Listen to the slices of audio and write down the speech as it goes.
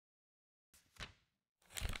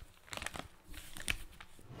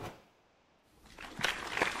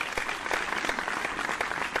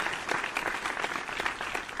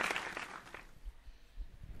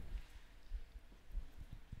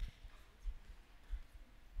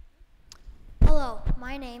Hello,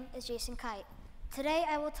 my name is Jason Kyte. Today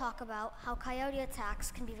I will talk about how coyote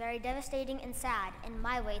attacks can be very devastating and sad, and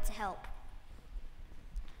my way to help.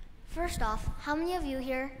 First off, how many of you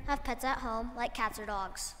here have pets at home like cats or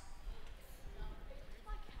dogs?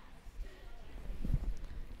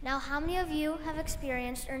 Now, how many of you have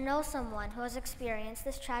experienced or know someone who has experienced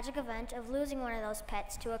this tragic event of losing one of those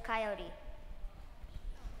pets to a coyote?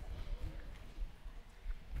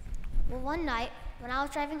 Well, one night, when I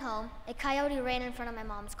was driving home, a coyote ran in front of my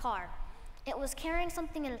mom's car. It was carrying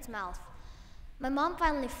something in its mouth. My mom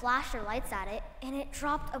finally flashed her lights at it, and it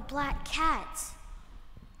dropped a black cat.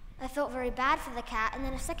 I felt very bad for the cat, and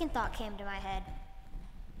then a second thought came to my head.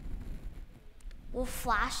 Well,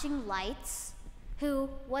 flashing lights? Who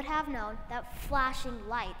would have known that flashing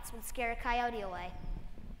lights would scare a coyote away?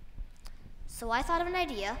 So I thought of an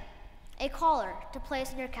idea, a collar to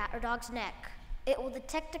place on your cat or dog's neck. It will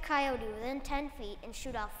detect a coyote within 10 feet and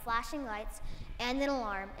shoot off flashing lights and an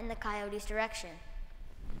alarm in the coyote's direction.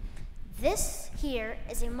 This here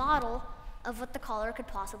is a model of what the collar could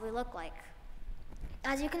possibly look like.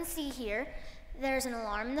 As you can see here, there's an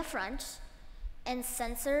alarm in the front and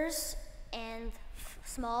sensors and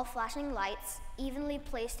small flashing lights evenly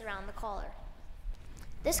placed around the collar.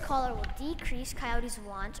 This collar will decrease coyotes'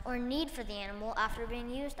 want or need for the animal after being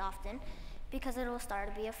used often because it will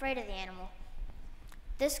start to be afraid of the animal.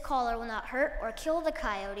 This collar will not hurt or kill the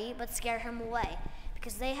coyote, but scare him away,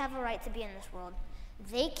 because they have a right to be in this world.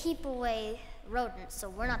 They keep away rodents, so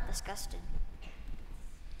we're not disgusted.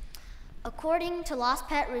 According to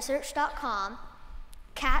LostPetResearch.com,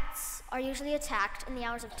 cats are usually attacked in the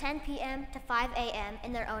hours of 10 p.m. to 5 a.m.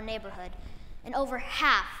 in their own neighborhood, and over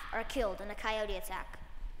half are killed in a coyote attack.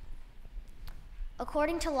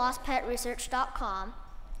 According to LostPetResearch.com,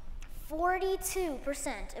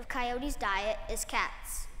 42% of coyotes' diet is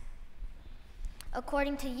cats.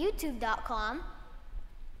 According to YouTube.com,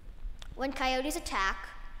 when coyotes attack,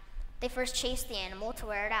 they first chase the animal to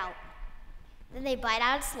wear it out. Then they bite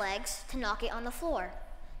out its legs to knock it on the floor.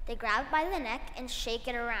 They grab it by the neck and shake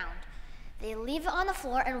it around. They leave it on the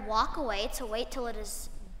floor and walk away to wait till it is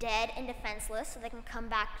dead and defenseless so they can come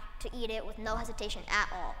back to eat it with no hesitation at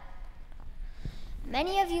all.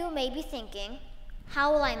 Many of you may be thinking,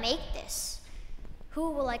 how will I make this?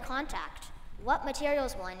 Who will I contact? What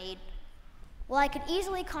materials will I need? Well, I could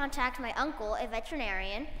easily contact my uncle, a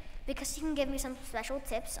veterinarian, because he can give me some special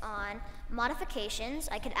tips on modifications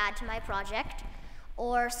I could add to my project,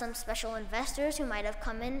 or some special investors who might have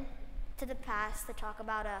come in to the past to talk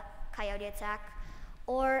about a coyote attack,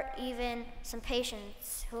 or even some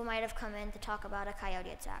patients who might have come in to talk about a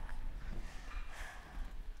coyote attack.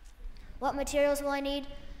 What materials will I need?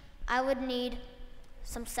 I would need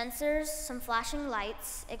some sensors, some flashing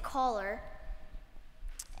lights, a collar,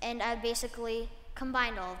 and I basically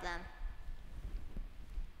combined all of them.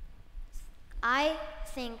 I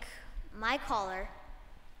think my collar,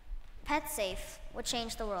 Pet Safe, would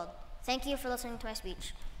change the world. Thank you for listening to my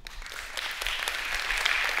speech.